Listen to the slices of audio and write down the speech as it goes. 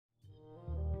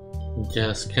Ja,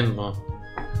 das kennen wir.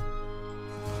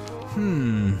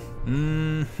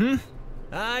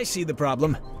 I see the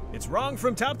problem. It's wrong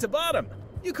from top to bottom.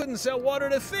 You couldn't sell water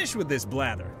to fish with this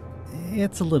blather.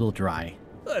 It's a little dry.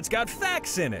 Well, it's got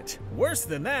facts in it. Worse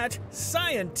than that,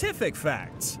 scientific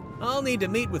facts. I'll need to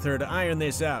meet with her to iron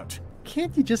this out.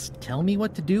 Can't you just tell me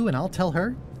what to do and I'll tell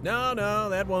her? No,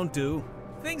 that won't do.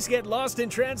 Things get lost in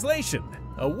translation.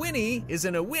 A whinny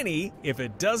isn't a whinny if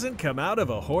it doesn't come out of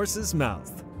a horse's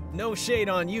mouth. No shade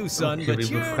on you, son, Okay, but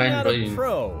you're not a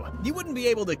pro. You wouldn't be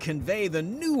able to convey the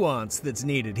nuance that's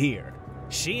needed here.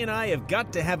 She and I have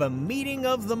got to have a meeting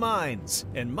of the minds,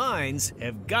 and minds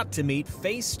have got to meet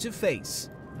face to face.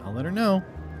 I'll let her know.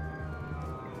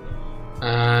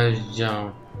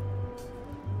 Ja.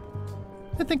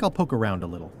 I think I'll poke around a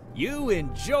little. You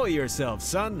enjoy yourself,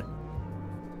 son.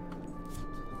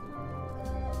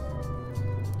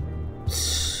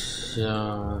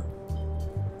 Tja.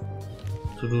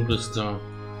 Du bist da.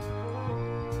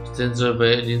 Denn soll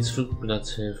bei Aliens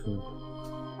Flugplatz helfen.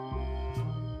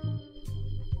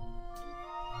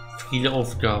 Viele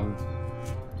Aufgaben.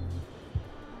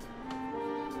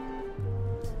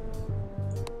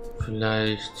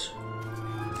 Vielleicht.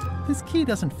 This key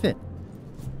doesn't fit.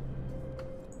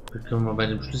 Wir können mal bei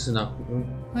dem Schlüssel nachgucken.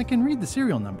 I can read the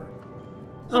serial number.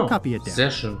 I'll copy it down.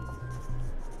 Sehr schön.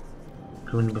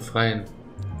 Können wir ihn befreien.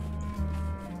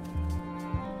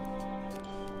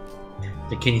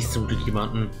 Da kenne ich zum Glück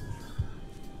jemanden.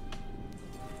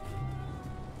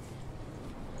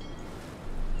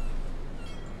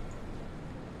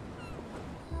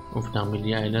 Auf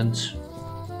Namely Island.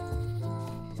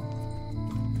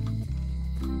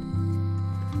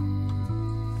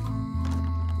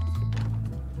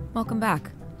 Welcome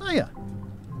back. Hiya.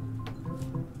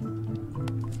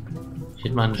 Ich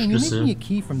hätte mal einen Can you make Schlüssel. me a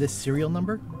key from this serial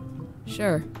number?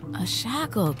 Sure. A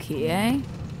shackle key, eh?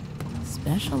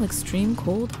 Special extreme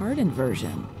cold hardened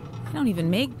version. They don't even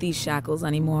make these shackles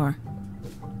anymore.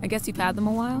 I guess you've had them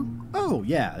a while? Oh,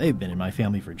 yeah, they've been in my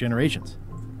family for generations.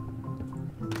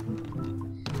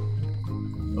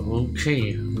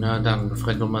 Okay, na dann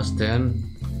befreit nochmal Stan.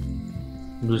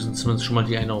 Lösen zumindest schon mal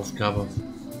die eine Aufgabe.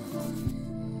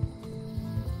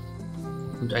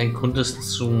 Und ein Contest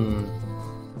zur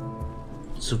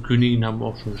Königin haben wir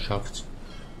auch schon geschafft.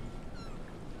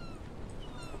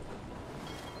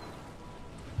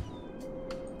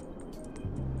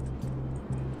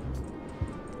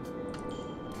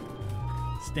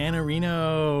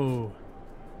 Stanarino.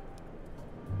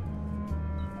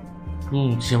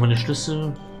 Gut, hier haben wir den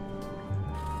Schlüssel.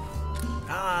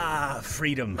 Ah,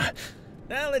 freedom.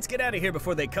 Now let's get out of here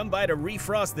before they come by to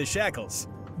refrost the shackles.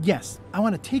 Yes, I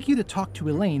want to take you to talk to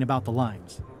Elaine about the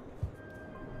limes.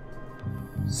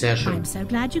 Sehr schön. I'm so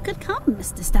glad you could come,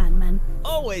 Mr. Stanman.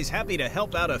 Always happy to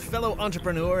help out a fellow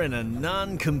entrepreneur in a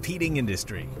non-competing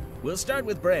industry. We'll start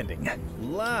with branding.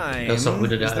 Lime Das ist auch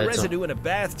wieder der is the Alter. residue in a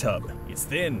bathtub. It's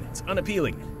thin, it's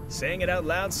unappealing. Saying it out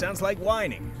loud sounds like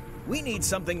whining. We need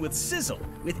something with sizzle,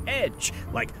 with edge,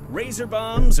 like razor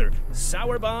bombs or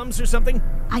sour bombs or something.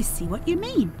 I see what you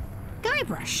mean.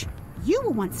 Guybrush, you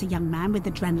were once a young man with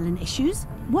adrenaline issues.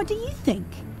 What do you think?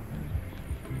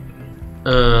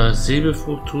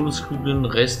 Säbelfrucht, Todeskugeln,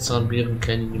 Restzahnbeeren,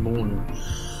 keine Limonen.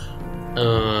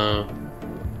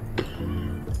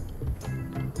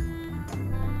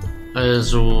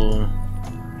 Also.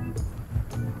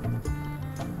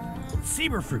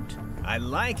 Saberfruit. I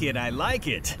like it, I like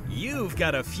it. You've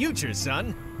got a future,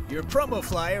 son. Your promo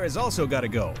flyer has also got to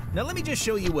go. Now let me just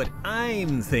show you what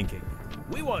I'm thinking.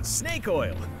 We want snake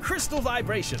oil, crystal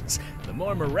vibrations. The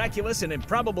more miraculous and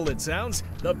improbable it sounds,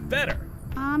 the better.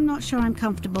 I'm not sure I'm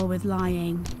comfortable with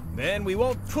lying. Then we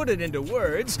won't put it into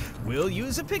words. We'll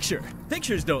use a picture.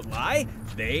 Pictures don't lie,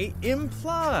 they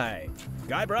imply.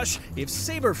 Guybrush, if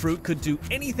Saberfruit could do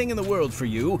anything in the world for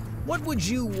you, what would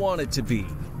you want it to be?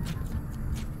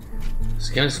 Das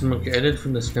Geheimnis von geedit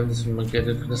finden, das Geheimnis von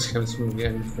geedit finden, das Geheimnis von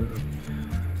geedit finden.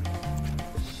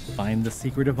 Find the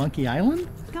secret of Monkey Island?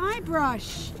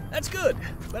 Guybrush! That's good,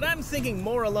 but I'm thinking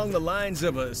more along the lines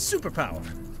of a superpower.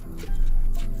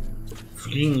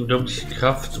 Fliegen, unglaubliche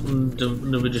Kraft und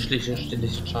unüberwindliche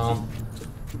ständige Charme.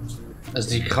 Also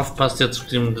die Kraft passt ja zu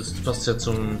dem, das passt ja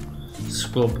zum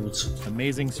Scoreboot.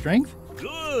 Amazing strength?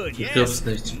 Good, Du stirbst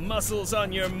yes. nicht. Muscles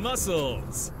on your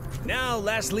muscles. Now,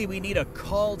 lastly, we need a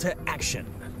call to action.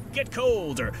 Get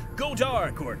cold, or go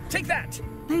dark, or take that.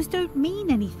 Those don't mean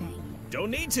anything.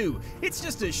 Don't need to. It's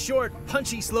just a short,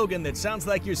 punchy slogan that sounds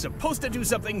like you're supposed to do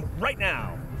something right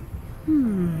now.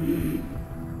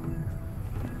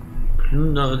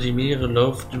 Plündere die Meere,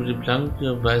 lauft über die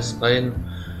Planke, beiß rein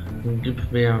und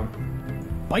gib mehr.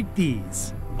 Bite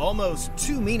these. Almost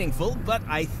too meaningful, but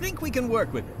I think we can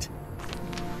work with it.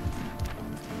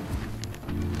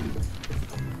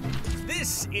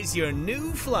 This is your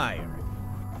new flyer.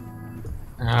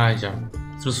 Ah ja,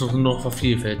 jetzt müssen wir noch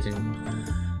vervielfältigen.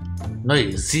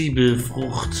 Neue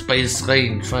Siebelfrucht, beißt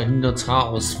rein, verhindert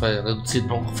Haarausfall, reduziert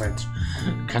Bauchfett,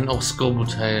 kann auch Skobo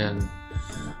teilen.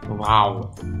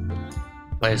 Wow.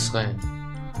 Beiß rein.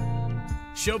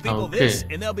 Show people this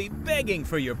and they'll be begging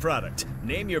for your product.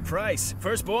 Name your price,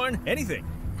 firstborn, anything.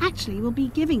 Actually, we'll be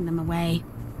giving them away.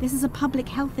 This is a public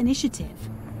health initiative.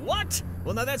 What?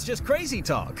 Well, now that's just crazy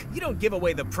talk. You don't give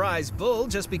away the prize bull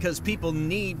just because people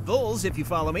need bulls, if you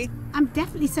follow me. I'm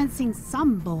definitely sensing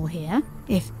some bull here,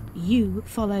 if you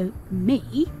follow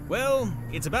me. Well,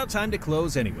 it's about time to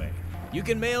close anyway. You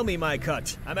can mail me my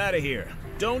cut. I'm out of here.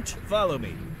 Don't follow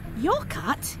me. Your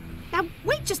cut? Now,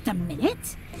 wait just a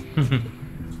minute.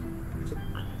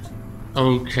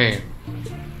 Okay.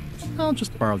 I'll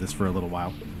just borrow this for a little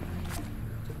while.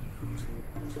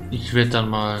 Ich werde dann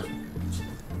mal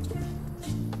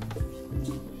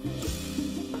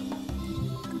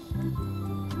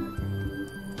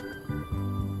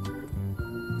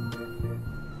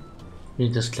wie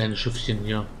das kleine Schiffchen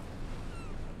hier.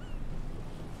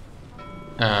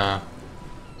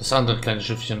 Das andere kleine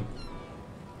Schiffchen.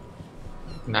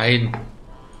 Nein.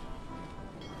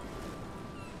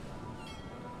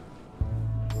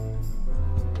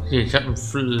 Hier, ich habe einen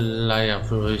Flyer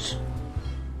für euch.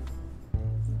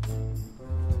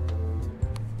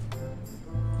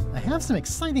 I have some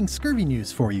exciting scurvy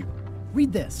news for you.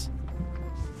 Read this.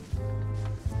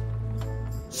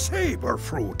 Saber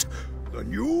fruit, the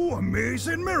new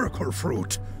amazing miracle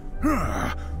fruit.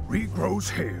 Regrows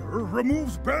hair,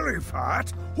 removes belly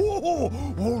fat.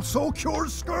 Also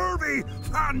cures scurvy.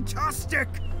 Fantastic!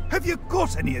 Have you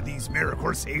got any of these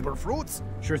miracle saber fruits?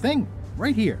 Sure thing.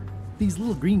 Right here. These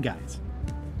little green guys.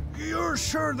 You're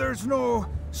sure there's no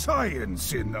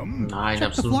science in them? Nein, Check the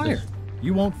absolut flyer. nicht.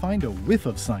 You won't find a whiff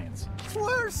of science.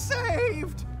 We're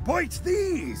saved! Bite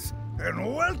these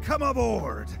and welcome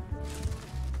aboard.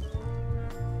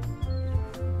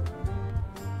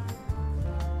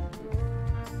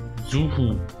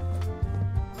 Juhu.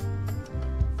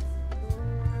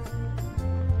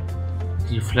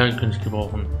 Die Flagge könnte ich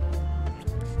gebrauchen.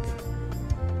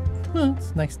 Well,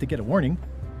 it's nice to get a warning.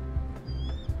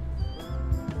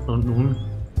 Und nun?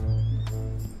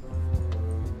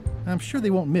 I'm sure they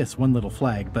won't miss one little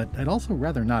flag, but I'd also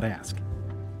rather not ask.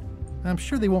 I'm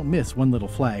sure they won't miss one little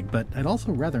flag, but I'd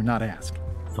also rather not ask.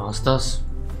 War's das?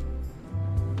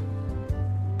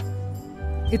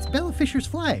 It's Bella Fisher's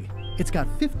flag. It's got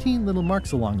 15 little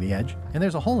marks along the edge, and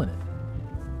there's a hole in it.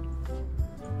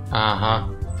 Aha.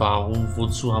 Warum?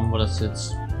 Wozu haben wir das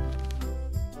jetzt?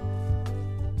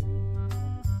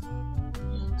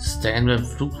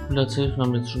 Stand-up-Flugplatzhilfen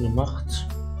haben wir jetzt schon gemacht.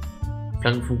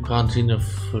 Flaggen vom Quarantäne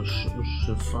für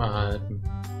Schiff erhalten.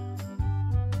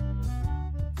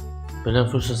 Bella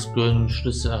Fischers goldenen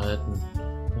Schlüssel erhalten.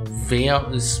 Wer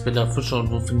ist Bella Fischer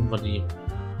und wo finden wir die?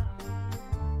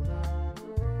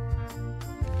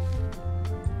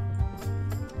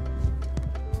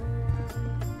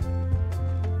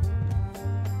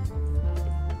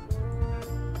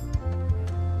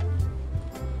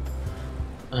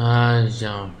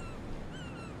 Ja.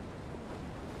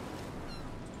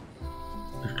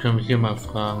 Ich kann mich hier mal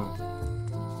fragen.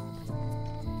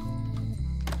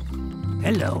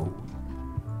 Hello.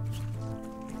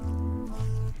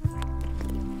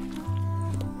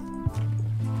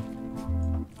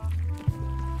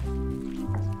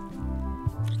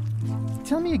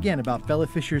 Tell me again about Bella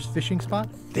Fisher's fishing spot.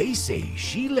 They say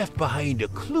she left behind a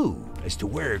clue as to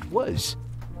where it was,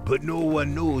 but no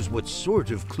one knows what sort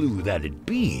of clue that'd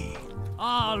be.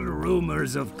 All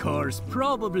rumors, of course.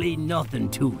 Probably nothing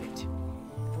to it.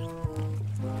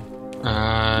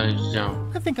 Ja.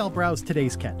 I think I'll browse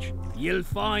today's catch. You'll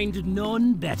find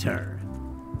none better.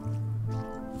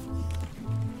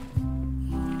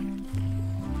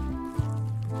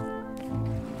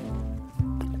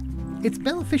 It's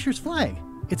Bella Fisher's flag.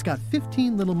 It's got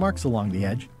 15 little marks along the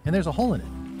edge, and there's a hole in it.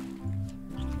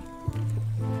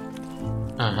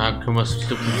 Aha, können wir es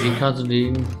auf die Seekarte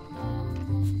legen?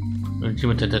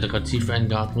 Irgendjemand hat dekorativ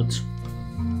eingeatmet.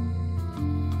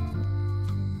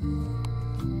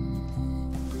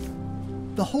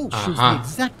 The hole shows the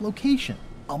exact location.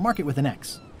 I'll mark it with an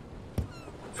X.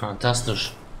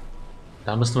 Fantastisch.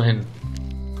 Da müssen wir hin.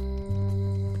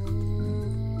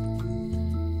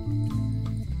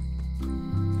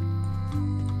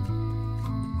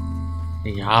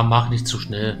 Ja, mach nicht zu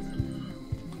schnell.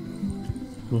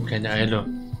 Nur keine Eile.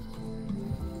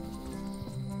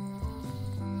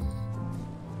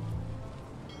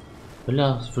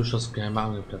 Bella, Fischers geheimer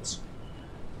Angelplatz.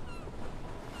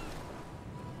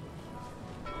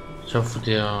 Ich hoffe,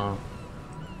 der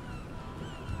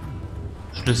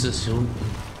Schlüssel ist hier unten.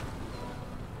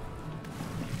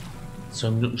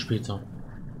 2 Minuten später.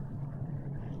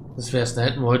 Das wäre es. Da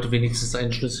hätten wir heute wenigstens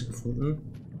einen Schlüssel gefunden.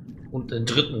 Und den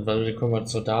dritten, weil wir können mal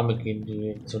zur Dame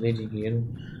gehen, zur Lady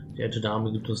gehen. Die alte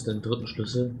Dame gibt uns den dritten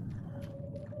Schlüssel.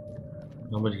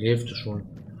 Dann haben wir die Hälfte schon.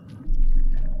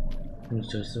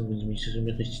 Nicht, dass ich mich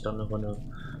richtig dann erinnere.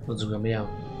 Und sogar mehr.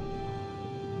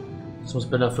 Das muss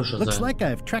Bella Fischer sein. Looks like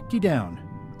I've tracked you down.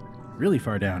 Really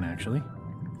far down, actually.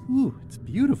 Ooh, it's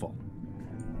beautiful.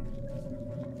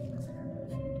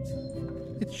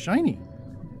 It's shiny.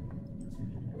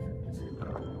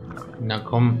 Na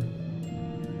komm.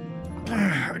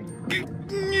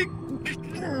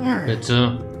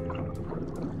 Bitte.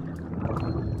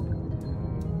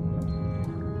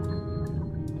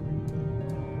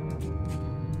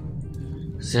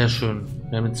 Sehr schön.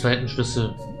 Wir haben den zweiten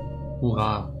Schlüssel.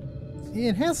 Hurra.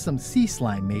 It has some sea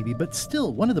slime maybe, but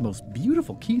still one of the most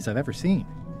beautiful keys I've ever seen.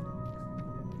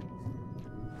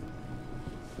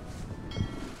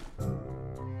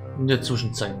 In der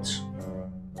Zwischenzeit.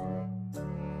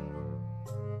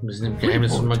 Wir sind im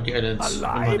Geheimnis von Monkey Island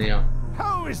immer näher.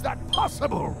 How is that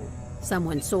possible?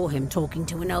 Someone saw him talking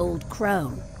to an old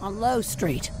crone on Low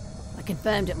Street. I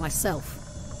confirmed it myself.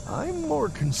 I'm more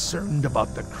concerned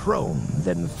about the crone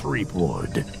than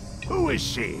Threepwood. Who is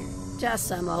she? Just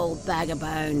some old bag of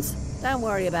bones. Don't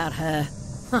worry about her.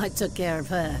 I took care of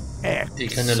her. Die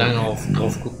kann ja lange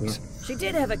drauf gucken. She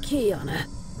did have a key on her.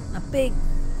 A big,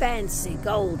 fancy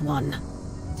gold one.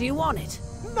 Do you want it?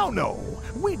 No.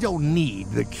 We don't need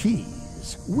the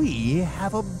keys. We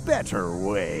have a better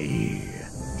way.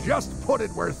 Just put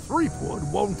it where Threepwood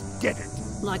won't get it.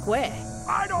 Like where?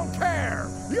 I don't care.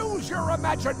 Use your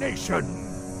imagination.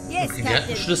 Yes,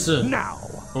 Captain. Schlüssel. Now,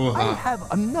 I have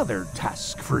another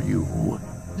task for you.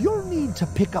 You'll need to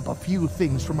pick up a few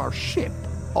things from our ship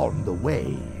on the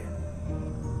way.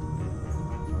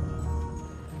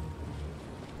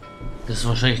 Das ist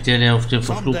wahrscheinlich der auf der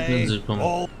verfluchten Insel kommt.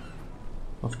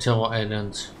 Auf Terror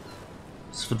Island.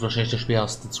 Das wird wahrscheinlich der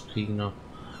schwerste zu kriegen, ne?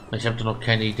 Ich habe da noch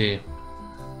keine Idee.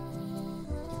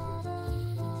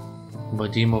 Und bei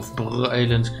dem auf Brrr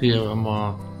Island kriege haben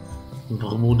wir in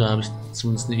Brrr Muda, habe ich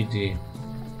zumindest eine Idee.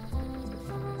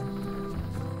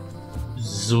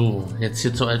 So, jetzt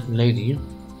hier zur alten Lady.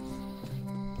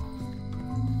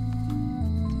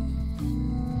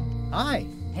 Hi.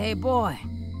 Hey, boy.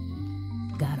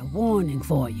 Got a warning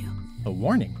for you. A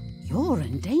warning? You're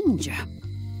in danger.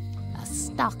 A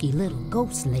stocky little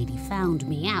ghost lady found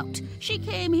me out. She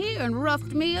came here and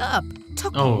roughed me up.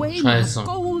 Took away Scheiße. my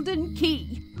golden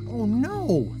key. Oh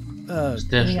no.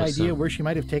 Any idea where she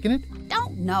might have taken it?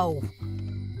 Don't know.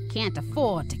 Can't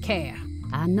afford to care.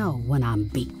 I know when I'm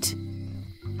beat.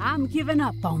 I'm giving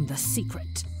up on the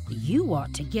secret. You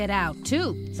ought to get out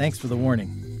too. Thanks for the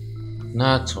warning.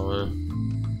 Na toll.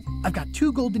 I've got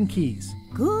 2 golden keys.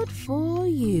 Good for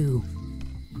you.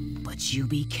 But you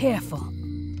be careful.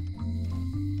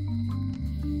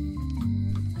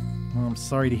 I'm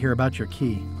sorry to hear about your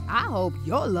key. I hope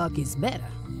your luck is better.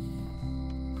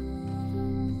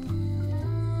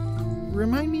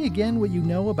 Remind me again what you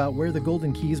know about where the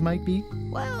golden keys might be?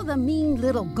 Well, the mean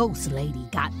little ghost lady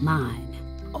got mine.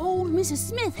 Old Mrs.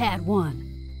 Smith had one.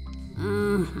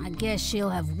 I guess she'll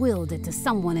have willed it to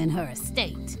someone in her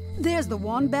estate. There's the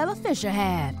one Bella Fisher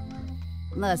had.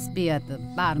 Must be at the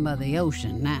bottom of the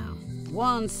ocean now.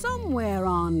 One somewhere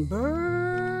on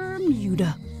Brrr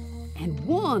Muda. And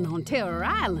one on Terror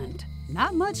Island.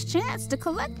 Not much chance to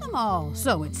collect them all,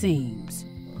 so it seems.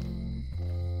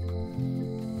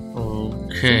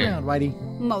 Okay. Sit around, Whitey.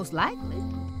 Most likely.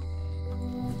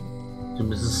 Die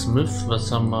Mrs. Smith,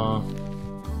 was haben wir?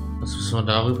 Was wissen wir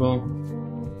darüber?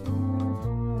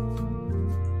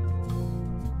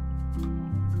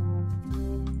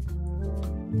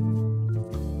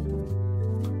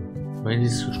 Wenn die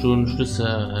gestohlenen Schlüssel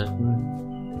erhalten.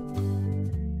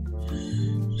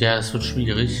 Ja, es wird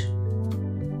schwierig.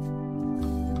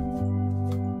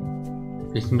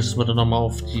 Vielleicht müssen wir dann nochmal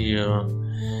auf die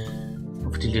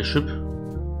Leadership.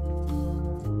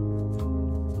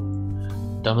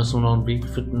 Da müssen wir noch einen Weg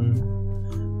finden.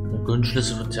 Eine goldene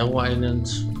Schlüssel für Terror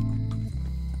Island.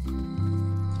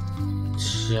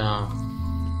 Tja.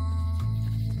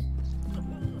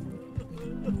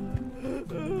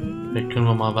 Vielleicht können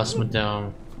wir mal was mit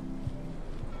der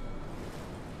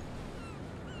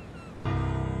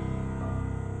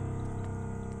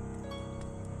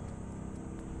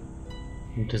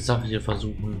Sache hier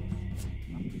versuchen.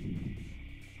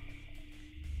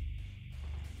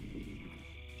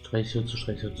 Streichhölzer,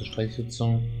 Streichhölzer,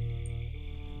 Streichhölzer.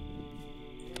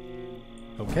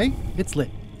 Okay, it's lit.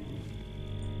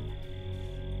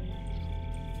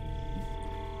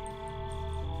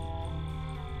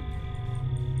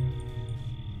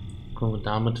 Kommen wir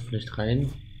damit vielleicht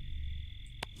rein.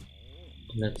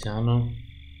 Die Laterne.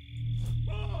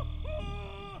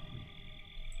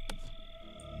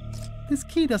 This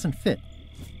key doesn't fit.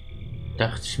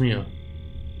 Dachte ich mir.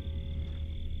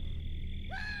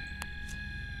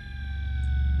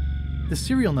 The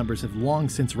serial numbers have long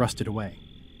since rusted away.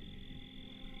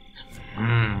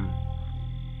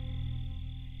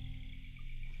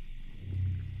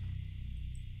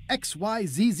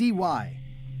 XYZZY.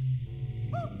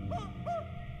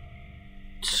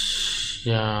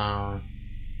 Ja.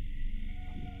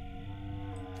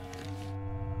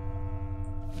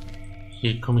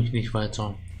 Hier komme ich nicht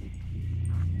weiter.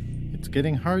 It's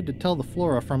getting hard to tell the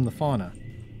flora from the fauna.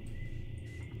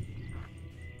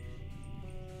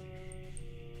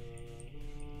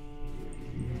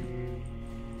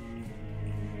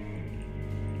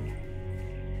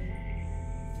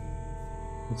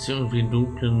 Jetzt hier irgendwie einen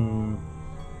dunklen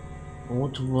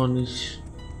Ort, wo wir nicht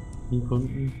hin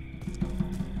konnten.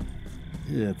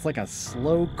 It's like a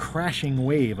slow crashing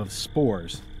wave of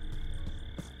spores.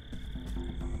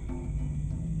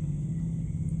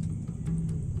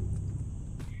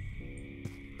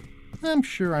 I'm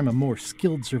sure I'm a more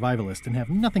skilled survivalist and have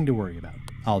nothing to worry about.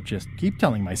 I'll just keep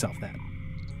telling myself that.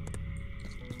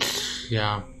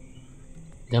 Ja.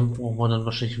 Dann brauchen wir dann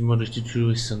wahrscheinlich, wenn wir durch die Tür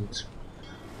durch sind.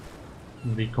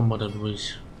 Und wie kommen wir da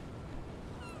durch?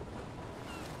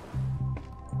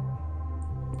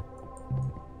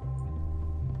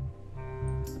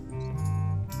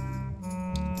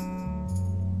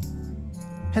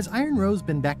 Has Iron Rose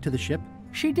been back to the ship?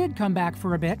 She did come back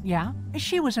for a bit, yeah.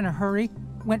 She was in a hurry,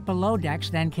 went below decks,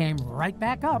 then came right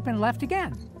back up and left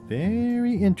again.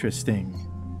 Very interesting.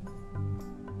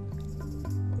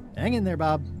 Hang in there,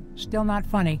 Bob. Still not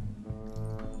funny.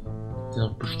 Der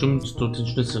hat bestimmt dort den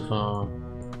Schlüssel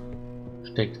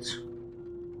versteckt.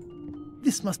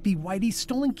 This must be Whitey's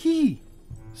stolen key.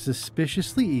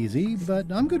 Suspiciously easy,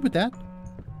 but I'm good with that.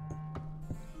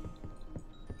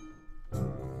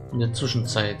 In der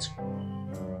Zwischenzeit.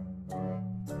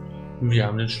 Wir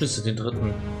haben den Schlüssel, den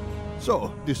dritten.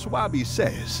 So, the Swabby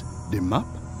says, the map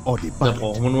or the Da bucket?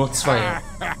 brauchen wir nur noch zwei.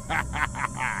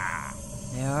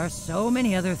 There are so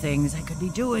many other things I could be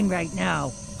doing right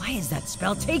now. Why is that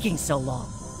spell taking so long?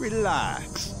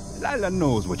 Relax. Lila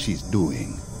knows what she's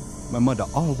doing. My mother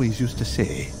always used to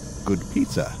say, good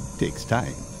pizza takes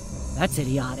time. That's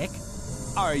idiotic.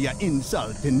 Are you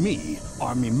insulting me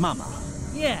or me mama?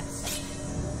 Yes.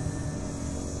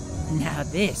 Now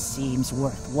this seems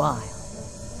worthwhile.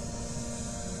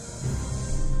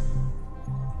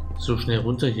 So schnell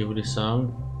runter hier, würde ich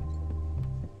sagen.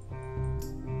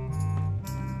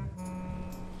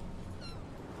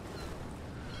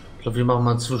 Ich glaube, wir machen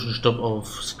mal einen Zwischenstopp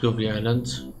auf Scurvy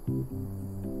Island.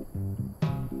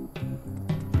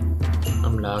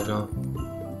 Am Lager.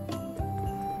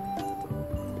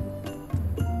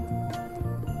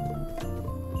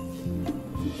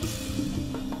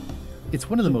 It's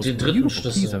one of the most Den dritten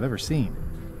beautiful keys Schlüssel. I've ever seen.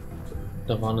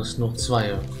 Da waren es noch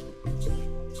zwei.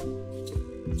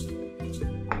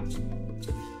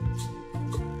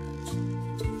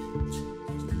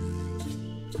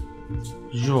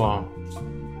 Ja.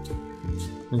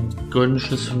 Ein goldener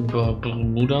Schlüssel von Brrr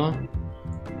Muda.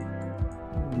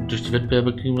 Durch die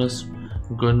Wettbewerbe kriegen wir das.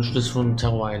 Ein goldener Schlüssel von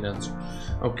Terror Island.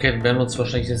 Okay, dann werden wir uns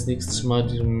wahrscheinlich das nächste Mal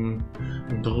diesem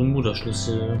Brrr Muda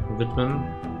Schlüssel widmen.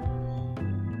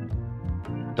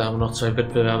 Da haben wir noch zwei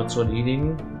Wettbewerbe zu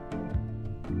erledigen.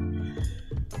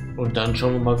 Und dann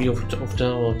schauen wir mal, wie wir auf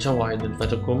der Tower Island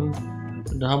weiterkommen.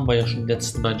 Und da haben wir ja schon die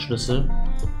letzten beiden Schlüssel.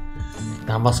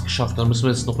 Da haben wir es geschafft. Dann müssen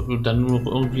wir jetzt nur noch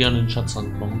irgendwie an den Schatz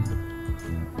rankommen.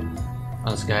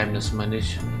 Als Geheimnis, meine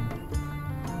ich.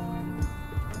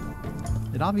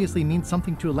 It obviously means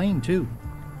something to Elaine, too.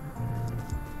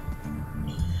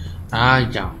 Ah,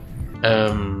 ja.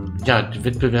 Ja, der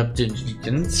Wettbewerb der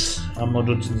Intelligenz haben wir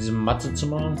dort in diesem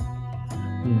Mathezimmer.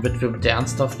 Ein Wettbewerb der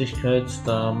Ernsthaftigkeit,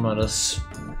 da haben wir das.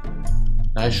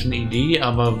 Da ist schon eine Idee,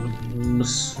 aber wir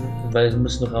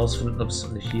müssen noch rausfinden, ob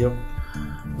es nicht hier.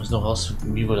 Wir müssen noch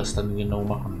rausfinden, wie wir das dann genau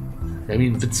machen. Wir haben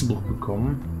hier ein Witzenbuch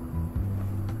bekommen.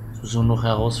 Das müssen wir noch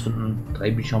herausfinden.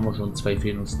 3 Bücher haben wir schon, 2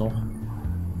 fehlen uns noch.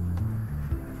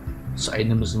 Das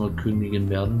eine müssen wir Königin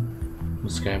werden.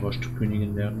 Muss Guybrush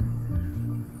Königin werden.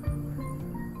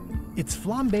 It's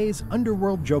Flambe's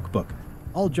Underworld Joke Book.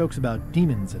 All jokes about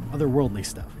demons and otherworldly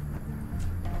stuff.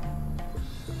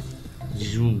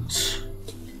 Gut.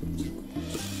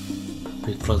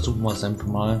 Vielleicht versuchen wir es einfach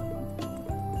mal.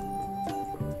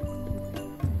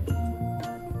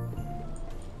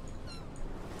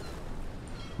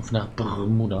 Auf nach Brrr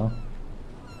Muda.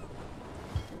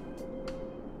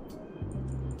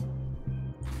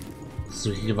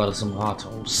 So, hier war das im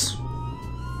Rathaus.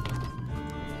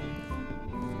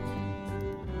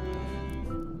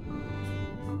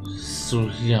 So,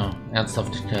 hier,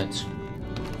 Ernsthaftigkeit.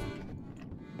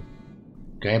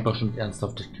 Guybrush und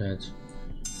Ernsthaftigkeit.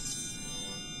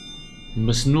 Wir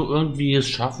müssen nur irgendwie es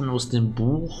schaffen, aus dem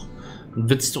Buch einen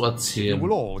Witz zu erzählen. You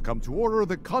will all come to order.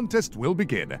 The contest will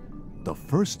begin. The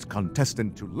first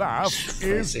contestant to laugh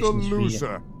is the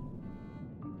loser.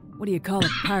 What do you call a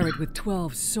pirate with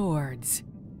 12 swords?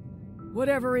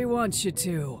 Whatever he wants you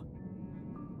to.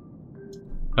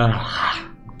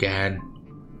 Again.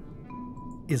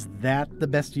 Is that the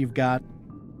best you've got?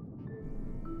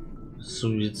 So,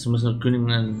 jetzt müssen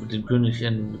wir der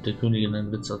Königin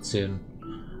einen Witz erzählen.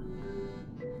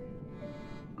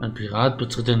 Ein Pirat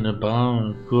betritt eine Bar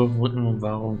und Kurvenrücken.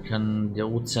 Warum kann der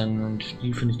Ozean einen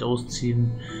Stiefel nicht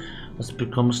ausziehen? Was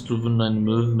bekommst du, wenn du einen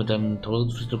Möwen mit einem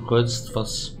Tausendfüßler kreuzt?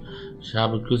 Was? Ich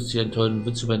habe kürzlich einen tollen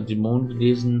Witz über einen Dämon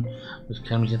gelesen. Ich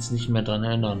kann mich jetzt nicht mehr daran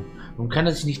erinnern. Warum kann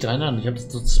er sich nicht daran erinnern? Ich habe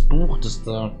das Buch, das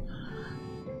da...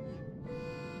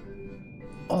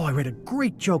 Oh, I read a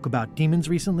great joke about demons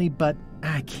recently, but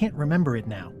I can't remember it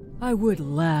now. I would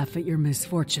laugh at your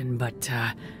misfortune, but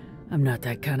I'm not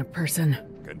that kind of person.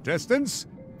 Contestants,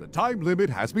 the time limit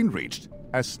has been reached.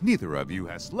 As neither of you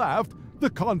has laughed, the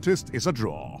contest is a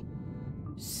draw.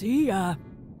 See ya.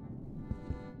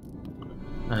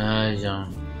 Ja.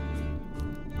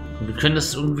 Wir können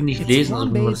das irgendwie nicht It's lesen.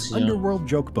 Ron-Bay's Underworld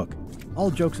Joke Book. All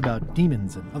jokes about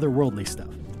demons and otherworldly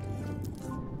stuff.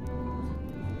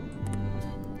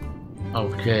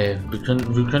 Okay, wir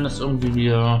können das irgendwie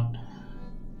wir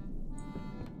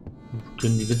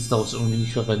können die Witze daraus irgendwie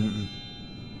nicht verwenden.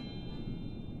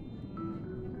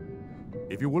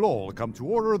 If you will all come to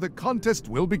order, the contest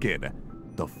will begin.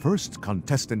 The first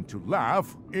contestant to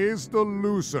laugh is the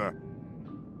loser.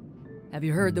 Have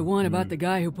you heard the one about the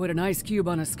guy who put an ice cube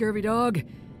on a scurvy dog?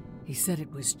 He said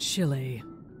it was chilly.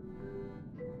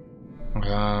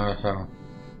 Ja.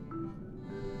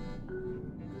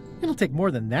 It'll take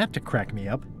more than that to crack me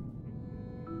up.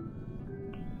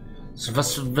 So,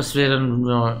 was wäre denn,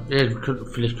 ja,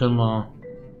 vielleicht können wir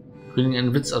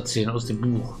einen Witz erzählen aus dem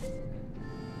Buch.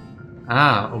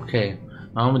 Ah, okay.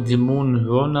 Haben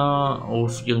Dämonenhörner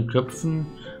auf ihren Köpfen,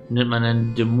 nennt man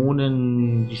einen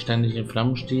Dämonen, die ständig in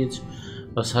Flammen steht.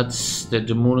 Was hat der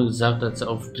Dämone gesagt, als er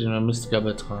auf den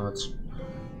Mistgabel trat?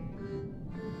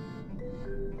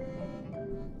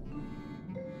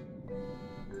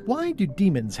 Why do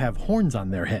demons have horns on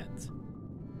their heads?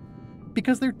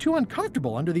 Because they're too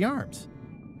uncomfortable under the arms.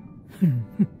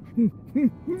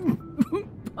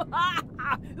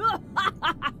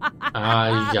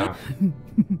 Ah, ja.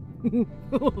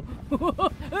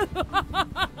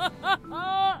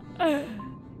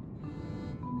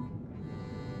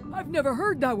 I've never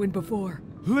heard that one before.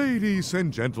 Ladies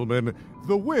and gentlemen,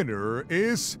 the winner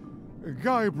is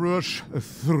Guybrush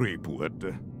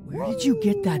Threepwood. Where did you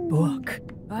get that book?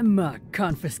 I'm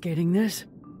confiscating this.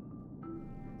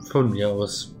 Von mir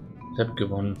aus. Ich hab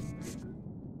gewonnen.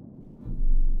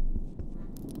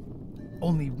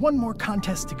 Only one more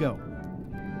contest to go.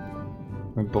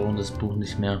 Wir brauchen das Buch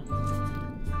nicht mehr.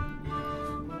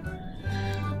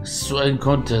 So ein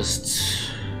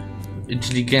Contest.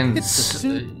 Intelligenz.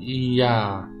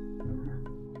 Ja.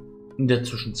 In der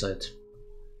Zwischenzeit.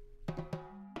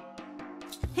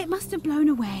 It must have blown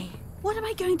away. What am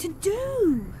I going to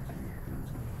do?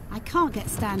 I can't get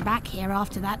Stan back here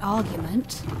after that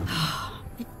argument.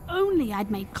 If only I'd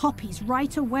made copies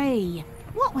right away.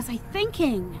 What was I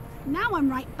thinking? Now I'm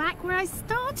right back where I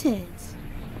started.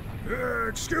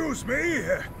 Excuse me,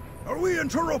 are we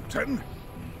interrupting?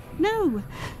 No.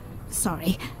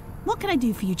 Sorry. What can I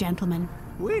do for you, gentlemen?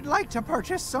 We'd like to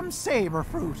purchase some saber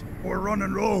fruit. We're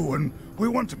running low and we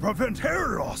want to prevent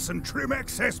hair loss and trim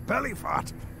excess belly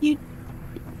fat. You...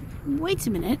 Wait a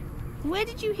minute. Where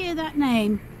did you hear that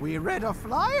name? We read a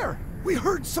flyer. We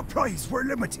heard supplies were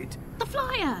limited. The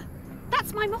flyer!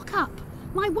 That's my mock-up.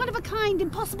 My one-of-a-kind,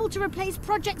 impossible-to-replace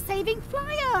project-saving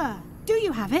flyer. Do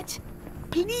you have it?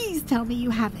 Please tell me you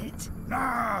have it.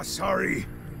 Nah, sorry.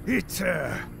 It,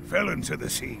 fell into the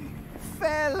sea.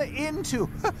 Fell into?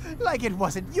 Like it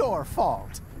wasn't your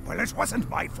fault. Well, it wasn't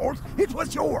my fault. It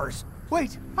was yours.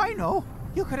 Wait, I know.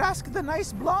 You could ask the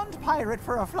nice blonde pirate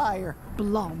for a flyer.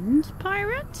 Blonde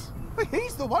pirate?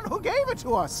 He's the one who gave it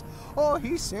to us. Oh,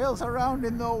 he sails around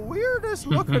in the weirdest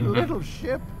looking little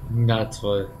ship. Na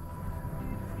toll.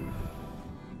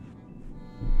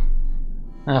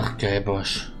 Ach,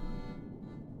 Guybrush.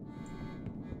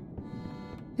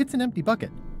 It's an empty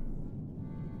bucket.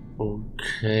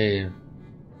 Okay.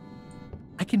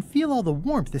 I can feel all the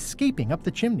warmth escaping up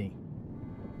the chimney.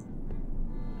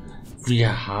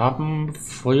 Wir haben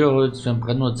Feuerholz, wir haben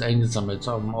Brennholz eingesammelt,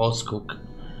 auf dem Ausguck.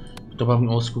 Ich glaube, am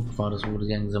Ausguck war das, wo wir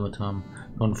die eingesammelt haben.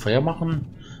 Noch ein Feuer machen?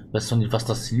 Weiß noch nicht, was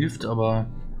das hilft, aber...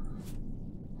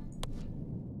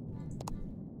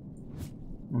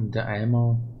 Und der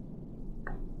Eimer...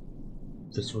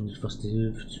 Ich weiß auch nicht, was der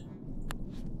hilft.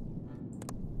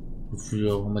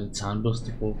 Wofür wir die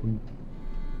Zahnbürste brauchen.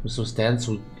 Müssen wir Stan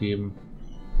zurückgeben.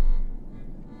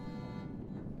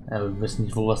 Aber wir wissen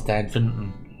nicht, wo wir Stan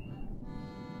finden.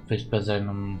 Vielleicht bei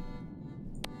seinem...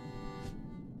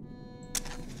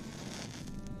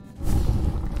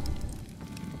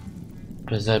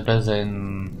 Bei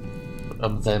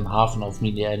seinem Hafen auf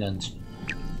Mealy Island.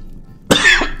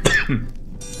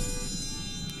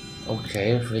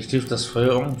 Okay, vielleicht hilft das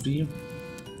Feuer irgendwie.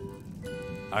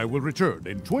 I will return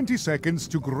in 20 seconds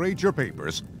to grade your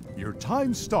papers. Your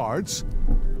time starts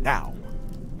now.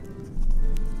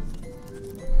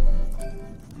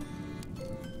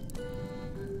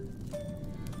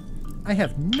 I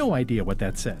have no idea what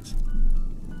that says.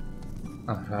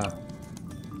 Aha.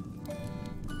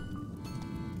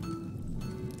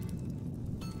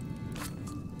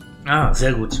 Ah,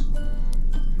 sehr gut.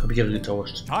 Hab ich ja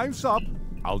getauscht. Time's up.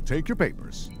 I'll take your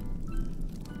papers.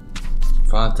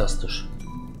 Fantastisch.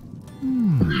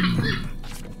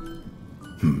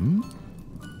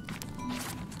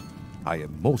 I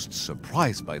am most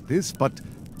surprised by this, but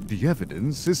the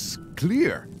evidence is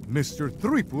clear. Mr.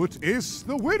 Threepwood is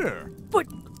the winner. But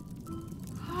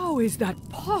how is that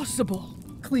possible?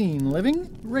 Clean living,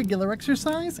 regular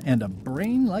exercise, and a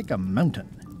brain like a mountain.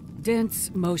 Dense,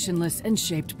 motionless, and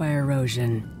shaped by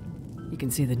erosion. You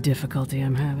can see the difficulty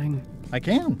I'm having. I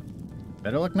can.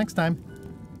 Better luck next time.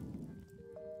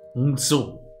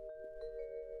 So.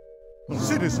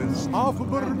 Citizens of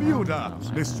Bermuda,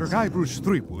 Mr. Guybrush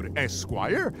Threepwood,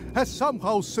 Esquire, has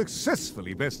somehow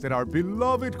successfully bested our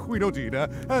beloved Queen Odina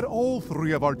at all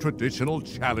three of our traditional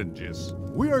challenges.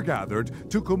 We are gathered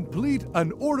to complete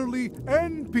an orderly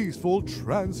and peaceful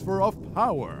transfer of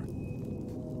power.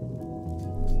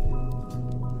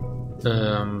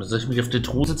 Soll ich mich auf der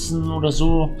Truhe sitzen oder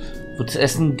so? Wird es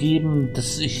Essen geben,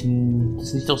 das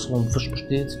nicht aus rohem Fisch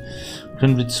besteht?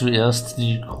 Können wir zuerst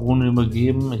die Krone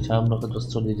übergeben? Ich habe noch etwas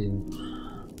zu erledigen.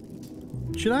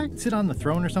 Should I sit on the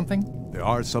throne or something? There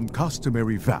are some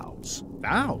customary vows.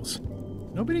 Vows?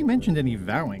 Nobody mentioned any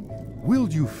vowing. Will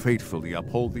you faithfully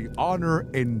uphold the honor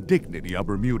and dignity of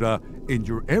Bermuda in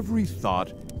your every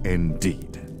thought and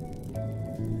deed?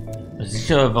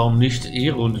 Sicher, warum nicht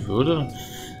Ehre und Würde?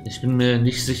 Ich bin mir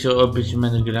nicht sicher, ob ich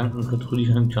meine Gedanken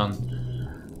kontrollieren kann.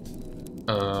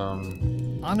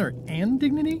 Honor and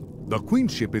dignity? The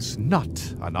queenship is not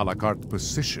an a la carte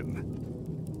position.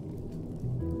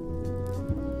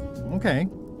 Okay,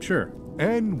 sure.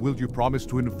 And will you promise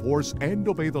to enforce and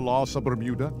obey the laws of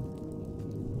Bermuda?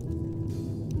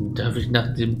 Darf ich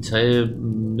nach dem Teil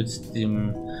mit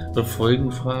dem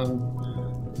Befolgen fragen?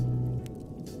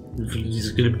 Wie viele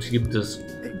diese Gelübde gibt es?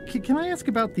 Can I ask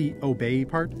about the obey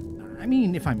part? I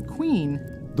mean, if I'm queen...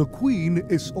 The queen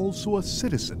is also a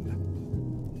citizen.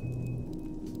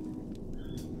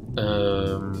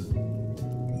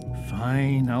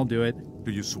 Fine, I'll do it.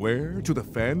 Do you swear to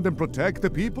defend and protect the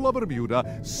people of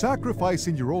Bermuda,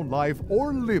 sacrificing your own life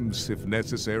or limbs if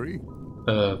necessary?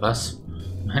 Was?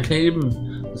 Mein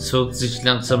Leben? Das hört sich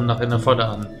langsam nach einer Falle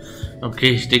an.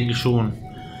 Okay, ich denke schon.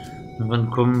 Und wann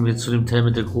kommen wir zu dem Teil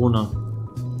mit der Krone?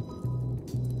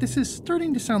 This is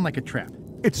starting to sound like a trap.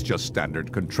 It's just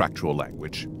standard contractual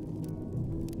language.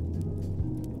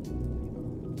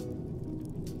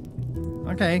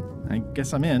 Okay, I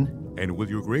guess I'm in. And will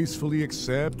you gracefully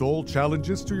accept all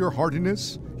challenges to your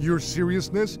hardiness, your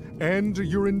seriousness, and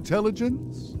your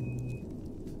intelligence?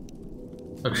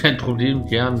 Kein Problem,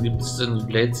 gern gibt es eine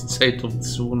Zeitung.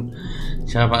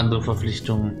 Ich habe andere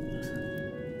Verpflichtungen.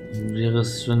 Wäre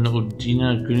es, wenn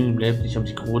Odina Königin bleibt, ich habe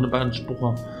die Krone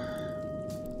beanspruche?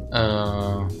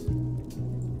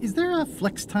 Is there a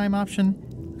flex time option?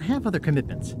 I have other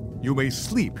commitments. You may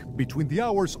sleep between the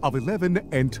hours of 11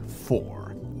 and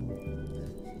 4.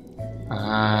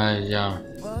 Ja.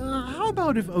 How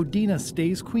about if Odina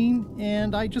stays queen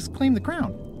and I just claim the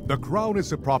crown? The crown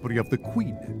is the property of the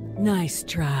queen. Nice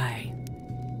try.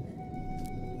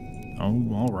 Oh,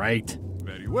 all right.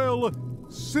 Very well.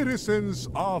 Citizens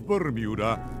of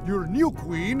Bermuda, your new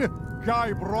queen,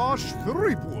 Guybrush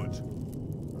Threepwood.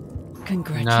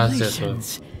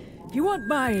 Congratulations. If you want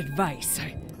my advice,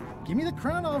 Give me the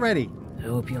crown already. I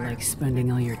hope you like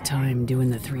spending all your time doing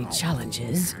the 3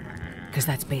 challenges. Because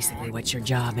that's basically what your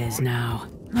job is now.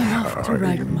 I'm off to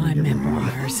write my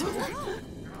memoirs.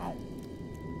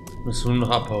 Müssen wir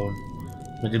noch abhauen.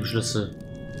 Mit dem Schlüssel.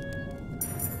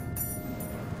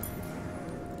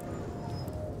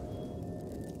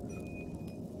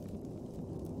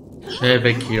 Schnell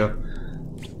weg hier.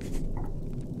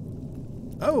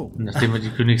 Oh. Nachdem wir die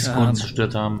Königskrone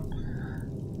zerstört haben.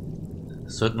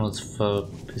 Sollten wir uns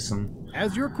verpissen.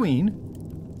 As your queen.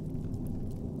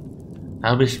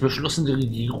 Habe ich beschlossen, die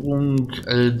Regierung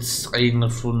als eigene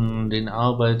von den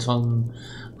Arbeitern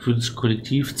für das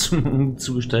Kollektiv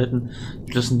zu gestalten,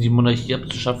 beschlossen, die Monarchie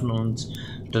abzuschaffen und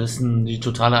stattdessen die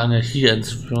totale Anarchie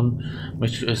einzuführen,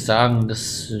 möchte ich euch sagen,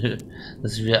 dass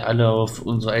wir alle auf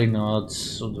unsere eigene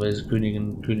Art und Weise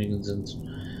Königin sind.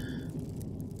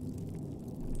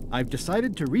 I've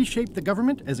decided to reshape the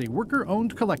government as a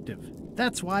worker-owned collective.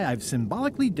 That's why I've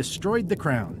symbolically destroyed the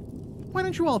crown. Why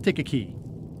don't you all take a key?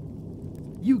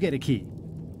 You get a key.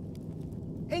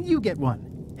 And you get one.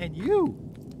 And you.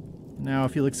 Now,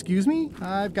 if you'll excuse me,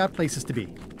 I've got places to be.